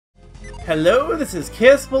Hello, this is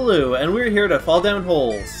Kiss Baloo, and we're here to fall down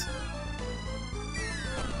holes.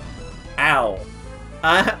 Ow.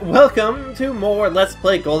 Welcome to more Let's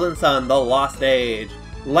Play Golden Sun, The Lost Age.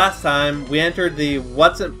 Last time, we entered the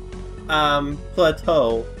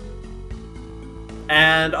Plateau.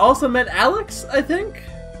 And also met Alex, I think?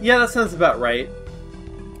 Yeah, that sounds about right.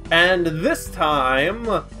 And this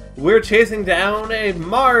time, we're chasing down a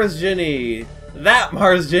Mars Djinn. That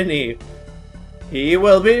Mars Djinn. He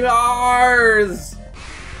will be ours!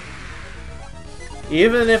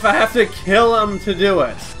 Even if I have to kill him to do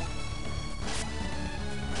it.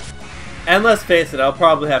 And let's face it, I'll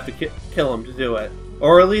probably have to kill him to do it.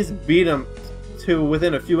 Or at least beat him to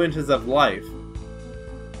within a few inches of life.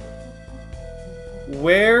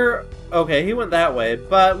 Where... Okay, he went that way,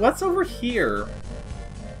 but what's over here?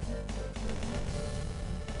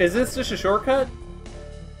 Is this just a shortcut?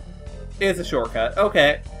 It's a shortcut.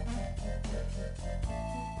 Okay.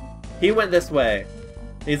 He went this way.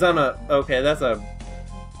 He's on a... Okay, that's a...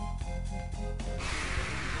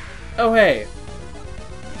 Oh, hey.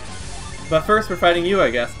 But first we're fighting you, I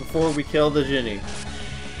guess, before we kill the Djinn.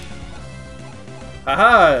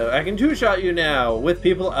 Haha! I can two-shot you now, with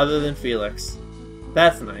people other than Felix.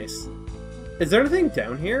 That's nice. Is there anything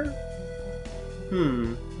down here?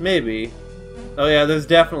 Maybe. Oh yeah, there's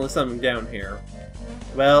definitely something down here.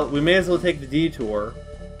 Well, we may as well take the detour.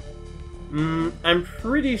 I'm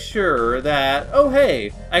pretty sure that... Oh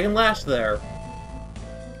hey, I can lash there.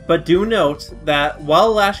 But do note that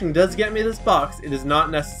while lashing does get me this box, it is not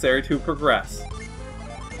necessary to progress.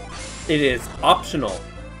 It is optional.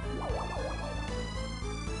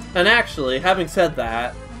 And actually, having said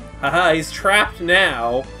that, haha, he's trapped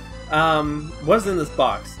now. What's in this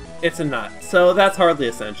box? It's a nut, so that's hardly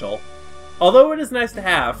essential. Although it is nice to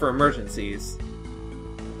have for emergencies.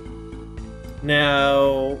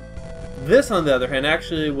 Now... This, on the other hand,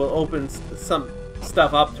 actually will open some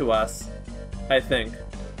stuff up to us, I think.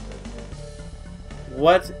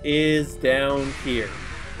 What is down here?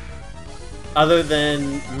 Other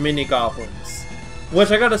than mini goblins.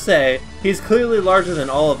 Which I gotta say, he's clearly larger than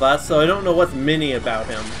all of us, so I don't know what's mini about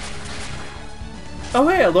him. Oh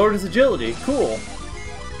hey, I lowered his agility. Cool.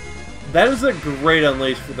 That is a great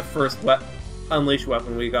unleash for the first unleash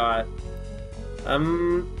weapon we got.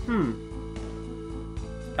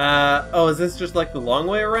 Oh, is this just like the long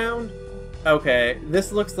way around? Okay,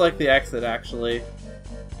 this looks like the exit, actually.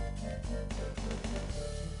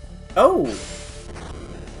 Oh!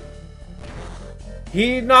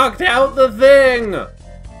 He knocked out the thing!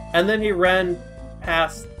 And then he ran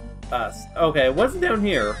past us. Okay, what's down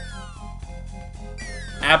here?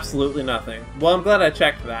 Absolutely nothing. Well, I'm glad I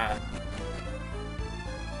checked that.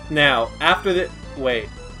 Now, after the... Wait.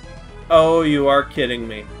 Oh, you are kidding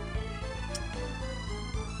me.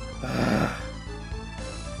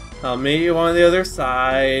 I'll meet you on the other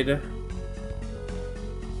side.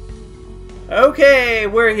 Okay,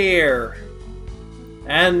 we're here.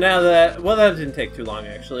 And now that... Well, that didn't take too long,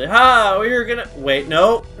 actually. Ha! We're gonna... Wait,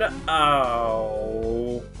 no.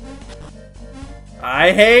 Oh.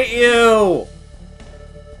 I hate you!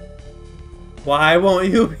 Why won't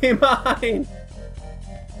you be mine?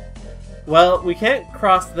 Well, we can't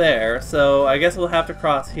cross there, so I guess we'll have to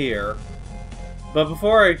cross here. But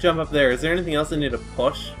before I jump up there, is there anything else I need to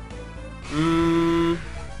push?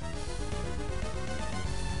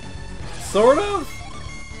 Sort of?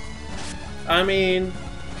 I mean,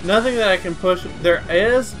 nothing that I can push. There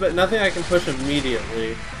is, but nothing I can push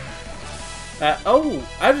immediately. Oh,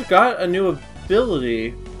 I just got a new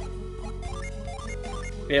ability.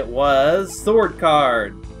 It was Sword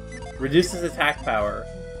Card. Reduces attack power.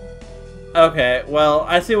 Okay, well,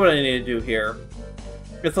 I see what I need to do here.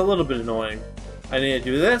 It's a little bit annoying. I need to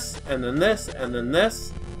do this, and then this, and then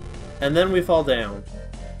this, and then we fall down.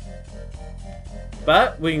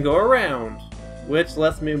 But we can go around, which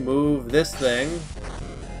lets me move this thing,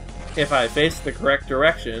 if I face the correct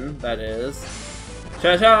direction, that is.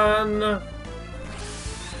 Cha-chan!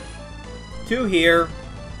 To here,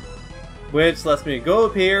 which lets me go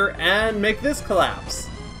up here and make this collapse.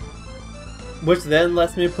 Which then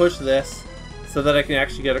lets me push this, so that I can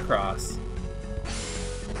actually get across.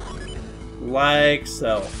 Like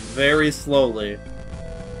so. Very slowly.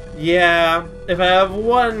 Yeah, if I have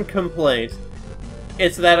one complaint,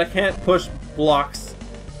 it's that I can't push blocks,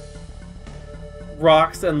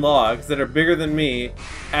 rocks, and logs that are bigger than me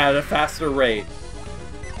at a faster rate.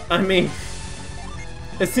 I mean,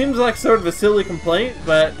 it seems like sort of a silly complaint,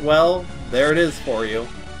 but, well, there it is for you.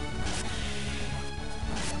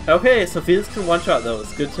 Okay, so Felix can one-shot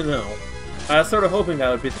those. Good to know. I was sort of hoping that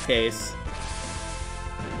would be the case.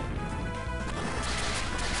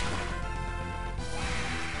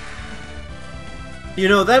 You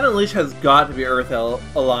know, that unleash has got to be Earth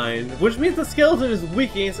aligned, which means the skeleton is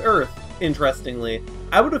weak against Earth, interestingly.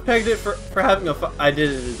 I would have pegged it for having a I did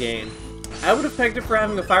it again. I would have pegged it for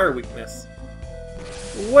having a fire weakness.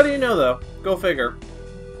 What do you know, though? Go figure.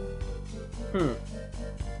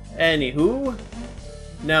 Anywho.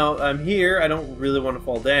 Now, I'm here. I don't really want to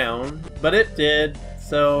fall down, but it did,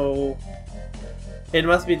 so it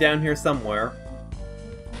must be down here somewhere.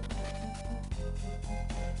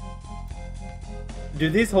 Do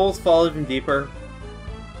these holes fall even deeper?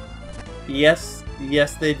 Yes,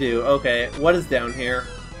 yes they do. Okay, what is down here?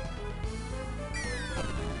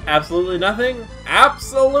 Absolutely nothing?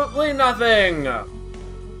 Absolutely nothing!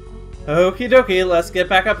 Okie dokie, let's get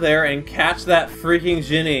back up there and catch that freaking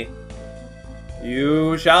Djinni.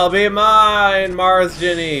 You shall be mine, Mars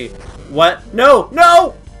Djinni! What? No!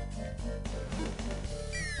 No!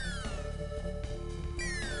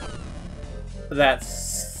 That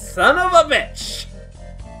son of a bitch!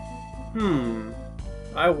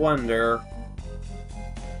 I wonder.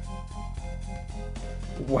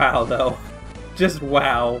 Wow, though. Just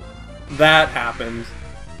wow. That happened.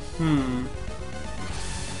 I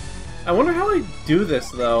wonder how I do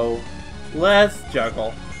this, though. Let's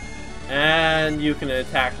juggle. And you can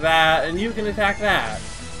attack that, and you can attack that.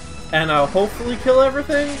 And I'll hopefully kill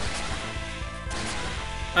everything?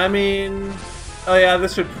 I mean... Oh yeah,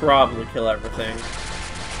 this should probably kill everything.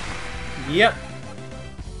 Yep.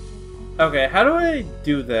 Okay, how do I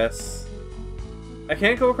do this? I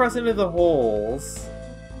can't go across any of the holes.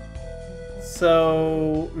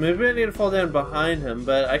 So, maybe I need to fall down behind him,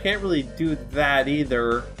 but I can't really do that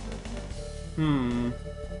either.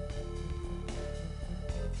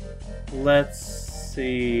 Let's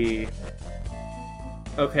see.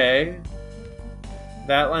 Okay.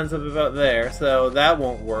 That lines up about there, so that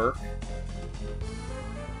won't work.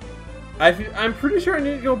 I'm pretty sure I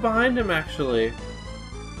need to go behind him, actually.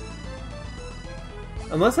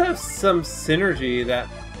 Unless I have some synergy that...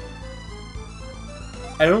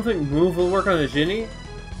 I don't think move will work on a Djinni.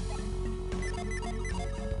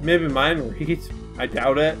 Maybe mine read. I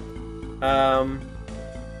doubt it.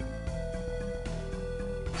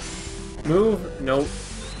 Move? Nope.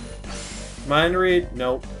 Mind read?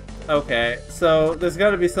 Nope. Okay, so there's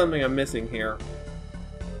gotta be something I'm missing here.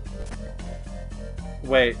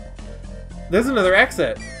 Wait. There's another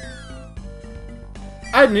exit!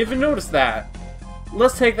 I didn't even notice that!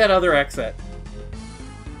 Let's take that other exit.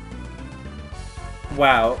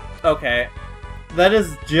 Wow. Okay. That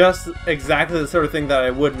is just exactly the sort of thing that I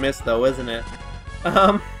would miss, though, isn't it?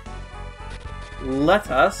 Let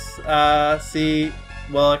us, see...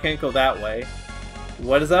 Well, I can't go that way.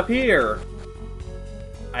 What is up here?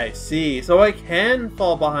 I see. So I can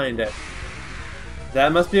fall behind it.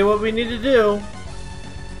 That must be what we need to do.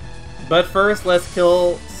 But first, let's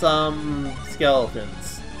kill some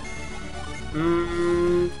skeletons.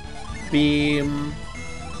 Beam.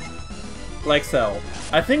 Like so.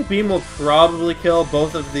 I think Beam will probably kill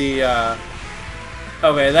both of the,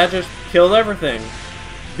 Okay, that just killed everything.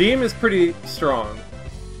 Beam is pretty strong.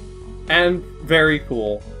 And very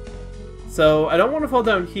cool. So, I don't want to fall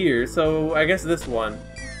down here, so I guess this one.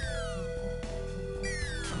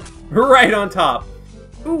 Right on top!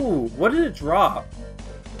 Ooh, what did it drop?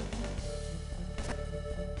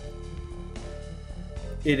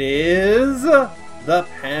 It is the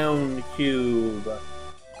Pound Cube,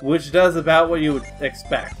 which does about what you would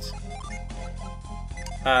expect.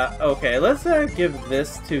 Okay, let's give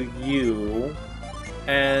this to you,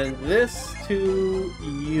 and this to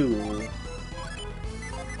you.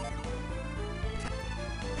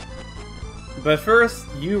 But first,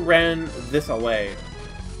 you ran this away.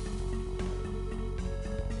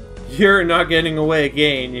 You're not getting away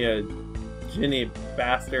again, you Djinni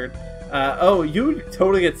bastard. Oh, you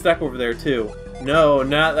totally get stuck over there too. No,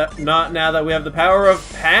 not now that we have the power of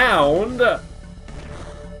Pound. Ha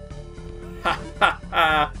ha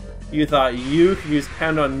ha! You thought you could use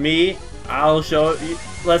Pound on me? I'll show you.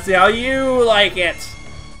 Let's see how you like it.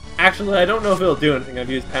 Actually, I don't know if it'll do anything. I've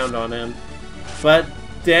used Pound on him, but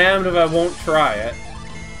damned if I won't try it.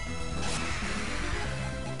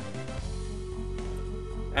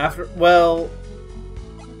 Well,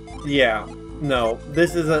 yeah. No,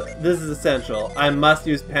 this is essential. I must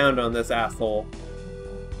use Pound on this asshole.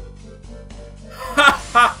 Ha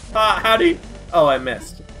ha ha! How do you... Oh, I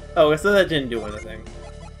missed. Oh, so that didn't do anything.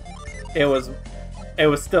 It was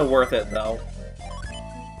still worth it, though.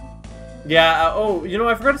 Yeah, oh, you know,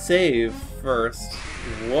 I forgot to save first.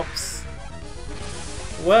 Whoops.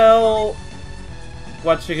 Well,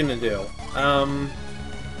 what's she gonna do?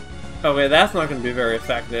 Okay, that's not gonna be very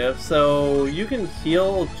effective. So, you can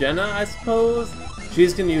heal Jenna, I suppose?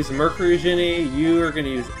 She's gonna use Mercury Ginny, you are gonna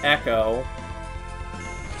use Echo.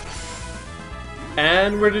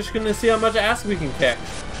 And we're just gonna see how much ass we can kick.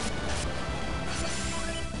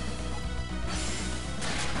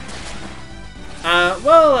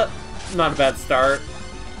 Well, not a bad start.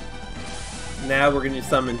 Now we're gonna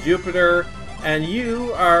summon Jupiter, and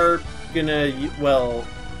you are gonna, well,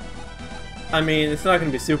 I mean, it's not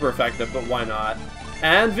gonna be super effective, but why not?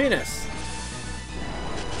 And Venus.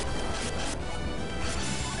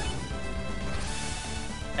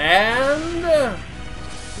 And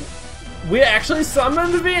we actually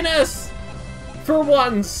summoned Venus! For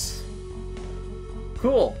once!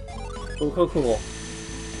 Cool. Cool, cool, cool.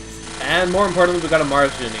 And more importantly, we got a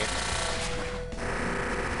Mars Ginny.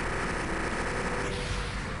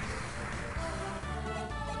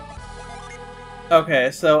 Okay,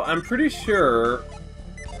 so I'm pretty sure,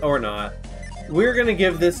 or not, we're gonna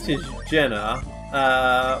give this to Jenna.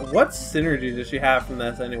 What synergy does she have from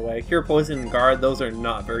this anyway? Cure Poison and Guard, those are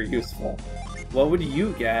not very useful. What would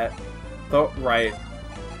you get? Oh, right.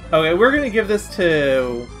 Okay, we're gonna give this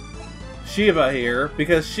to Shiva here,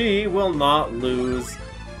 because she will not lose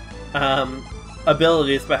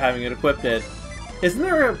abilities by having it equipped. Isn't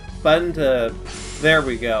there a button to... There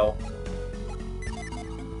we go.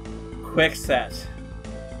 Quick set.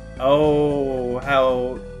 Oh,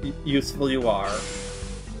 how useful you are.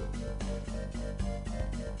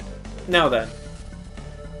 Now then.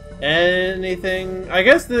 Anything... I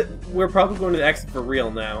guess that we're probably going to the exit for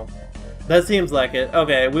real now. That seems like it.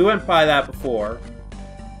 Okay, we went by that before.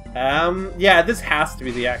 Yeah, this has to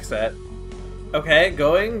be the exit. Okay,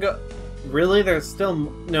 going... Really? There's still...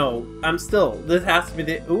 No, I'm still... This has to be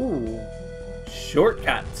the... Ooh.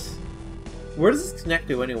 Shortcut. Where does this connect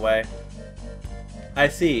to anyway? I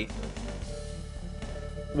see.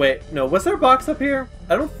 Wait, no, was there a box up here?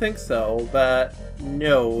 I don't think so, but...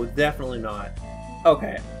 No, definitely not.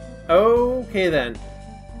 Okay. Okay then.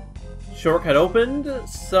 Shortcut opened,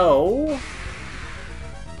 so...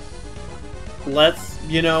 Let's,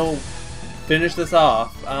 you know, finish this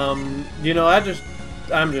off. You know, I'm just...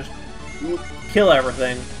 Kill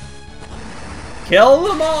everything. Kill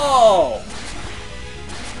them all!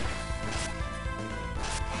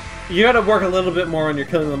 You gotta work a little bit more on your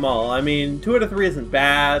killing them all. I mean, 2 out of 3 isn't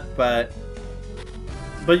bad, but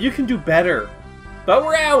you can do better. But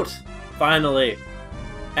we're out! Finally.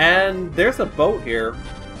 And there's a boat here.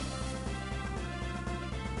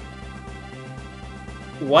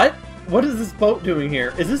 What? What is this boat doing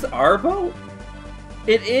here? Is this our boat?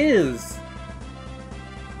 It is!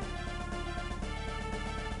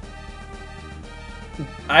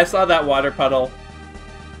 I saw that water puddle.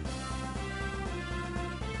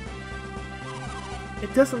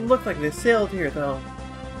 It doesn't look like they sailed here, though.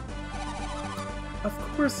 Of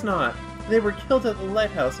course not. They were killed at the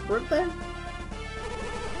lighthouse, weren't they?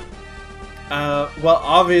 Well,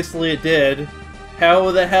 obviously it did. How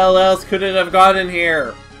the hell else could it have gotten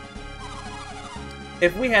here?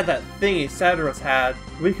 If we had that thingy Satyros had,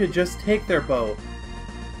 we could just take their boat.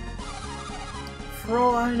 For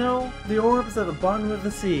all I know, the orb's at the bottom of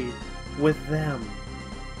the sea. With them.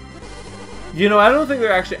 You know, I don't think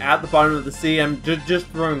they're actually at the bottom of the sea. I'm just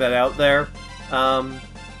throwing that out there.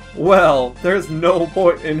 Well, there's no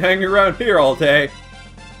point in hanging around here all day.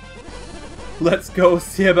 Let's go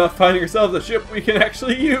see about finding ourselves a ship we can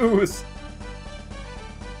actually use.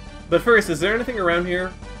 But first, is there anything around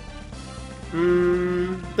here?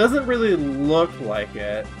 Doesn't really look like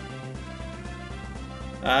it.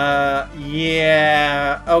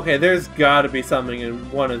 Yeah. Okay, there's gotta be something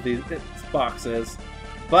in one of these boxes.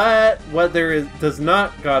 But what there is does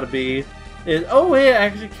not gotta be is... Oh wait, I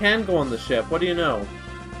actually can go on the ship. What do you know?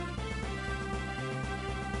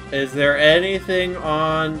 Is there anything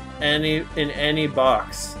on in any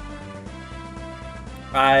box?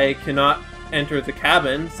 I cannot enter the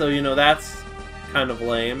cabin, so you know that's kind of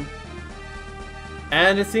lame.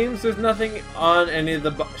 And it seems there's nothing on any of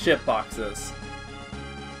the ship boxes.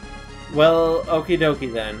 Well, okie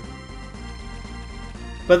dokie then.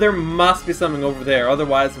 But there must be something over there,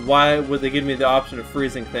 otherwise why would they give me the option of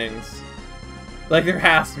freezing things? Like, there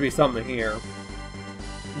has to be something here.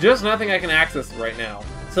 Just nothing I can access right now.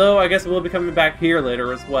 So I guess we'll be coming back here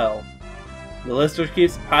later as well. The list just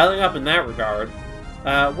keeps piling up in that regard.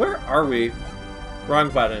 Where are we? Wrong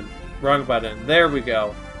button. Wrong button. There we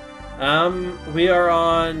go. We are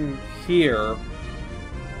on here.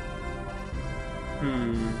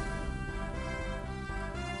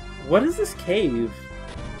 What is this cave?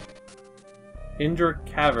 Indra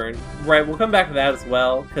Cavern. Right, we'll come back to that as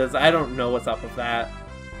well, because I don't know what's up with that.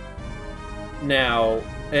 Now,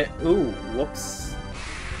 ooh, whoops.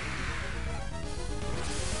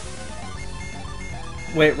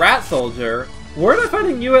 Wait, Rat Soldier? Weren't I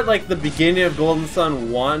fighting you at, like, the beginning of Golden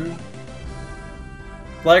Sun 1?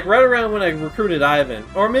 Like, right around when I recruited Ivan.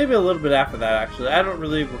 Or maybe a little bit after that, actually. I don't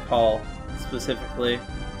really recall specifically.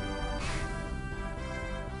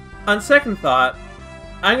 On second thought,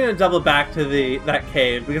 I'm gonna double back to that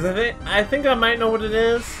cave, because I think I might know what it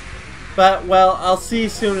is. But, well, I'll see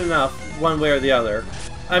soon enough, one way or the other.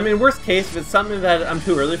 I mean, worst case, if it's something that I'm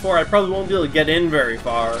too early for, I probably won't be able to get in very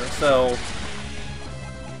far, so...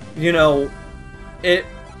 You know, it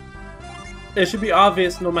should be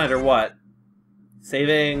obvious no matter what.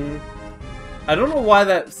 Saving... I don't know why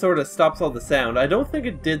that sort of stops all the sound. I don't think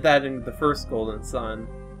it did that in the first Golden Sun.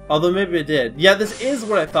 Although maybe it did. Yeah, this is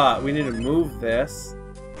what I thought. We need to move this.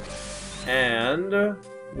 And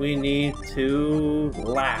we need to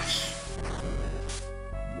lash.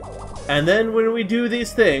 And then when we do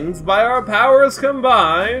these things, by our powers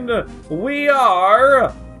combined, we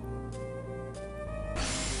are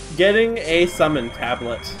getting a summon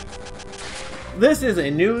tablet. This is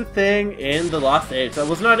a new thing in the Lost Age that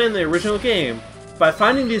was not in the original game. By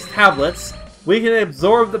finding these tablets, we can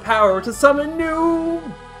absorb the power to summon new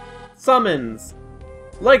summons,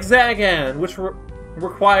 like Zagan, which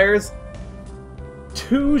requires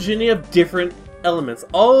 2 Djinn of different elements.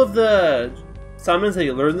 All of the summons that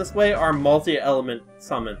you learn this way are multi-element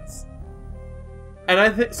summons. And I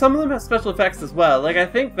think some of them have special effects as well. Like, I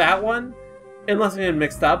think that one, unless I'm getting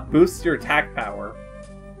mixed up, boosts your attack power.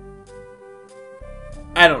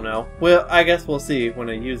 I don't know. Well, I guess we'll see when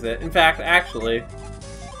I use it. In fact, actually,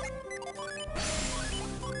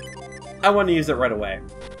 I want to use it right away.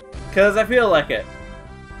 Because I feel like it.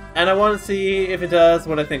 And I want to see if it does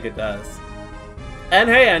what I think it does. And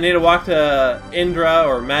hey, I need to walk to Indra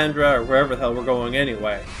or Mandra or wherever the hell we're going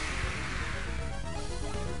anyway.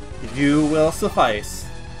 You will suffice.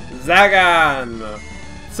 Zagan!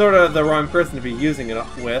 Sort of the wrong person to be using it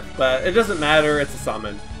with, but it doesn't matter, it's a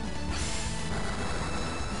summon.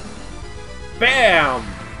 Bam!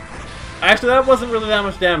 Actually, that wasn't really that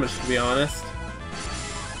much damage, to be honest.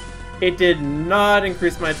 It did not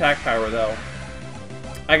increase my attack power, though.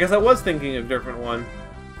 I guess I was thinking of a different one.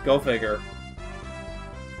 Go figure.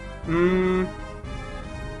 We're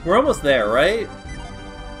almost there, right?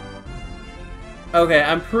 Okay,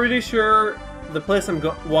 I'm pretty sure the place I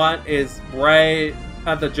want is right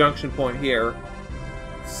at the junction point here.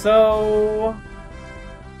 So...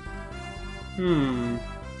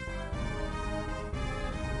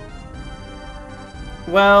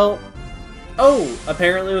 Well... Oh!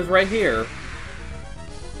 Apparently it was right here.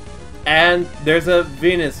 And there's a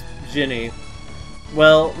Venus Djinn.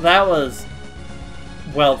 Well, that was...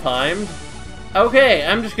 well-timed. Okay,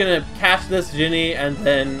 I'm just gonna catch this Djinn and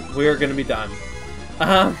then we're gonna be done.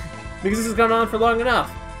 Because this has gone on for long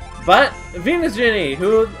enough. But, Venus Djinn,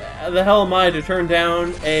 who the hell am I to turn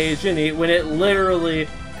down a Djinn when it literally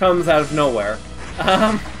comes out of nowhere?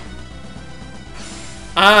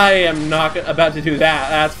 I am not about to do that,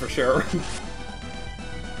 that's for sure.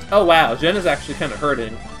 Oh wow, Jen is actually kind of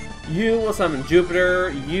hurting. You will summon Jupiter,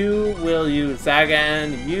 you will use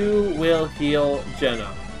Zagan, you will heal Jenna.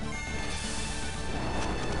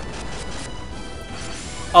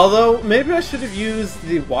 Although, maybe I should have used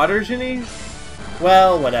the Water Djinn?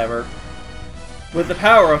 Well, whatever. With the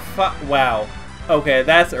power of wow. Okay,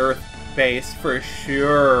 that's Earth-based for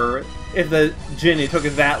sure. If the Djinn took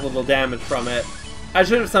that little damage from it. I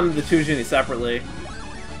should have summoned the 2 Djinn separately,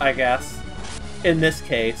 I guess. In this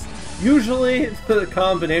case. Usually, the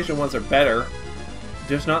combination ones are better.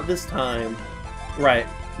 Just not this time. Right.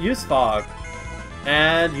 Use Fog.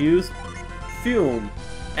 And use Fume.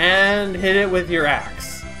 And hit it with your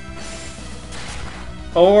axe.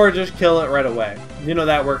 Or just kill it right away. You know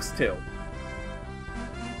that works too.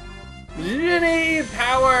 Djinn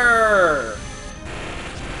power!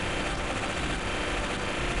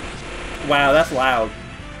 Wow, that's loud.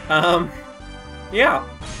 Yeah.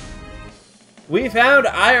 We found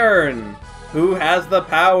Iron, who has the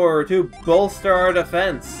power to bolster our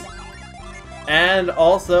defense. And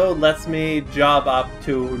also lets me job up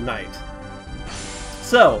to Knight.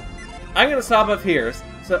 So, I'm gonna stop up here.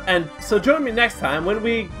 So join me next time when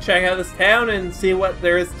we check out this town and see what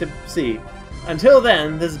there is to see. Until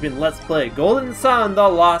then, this has been Let's Play Golden Sun: The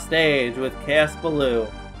Lost Age with Chaos Baloo.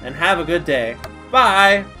 And have a good day.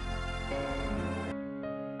 Bye!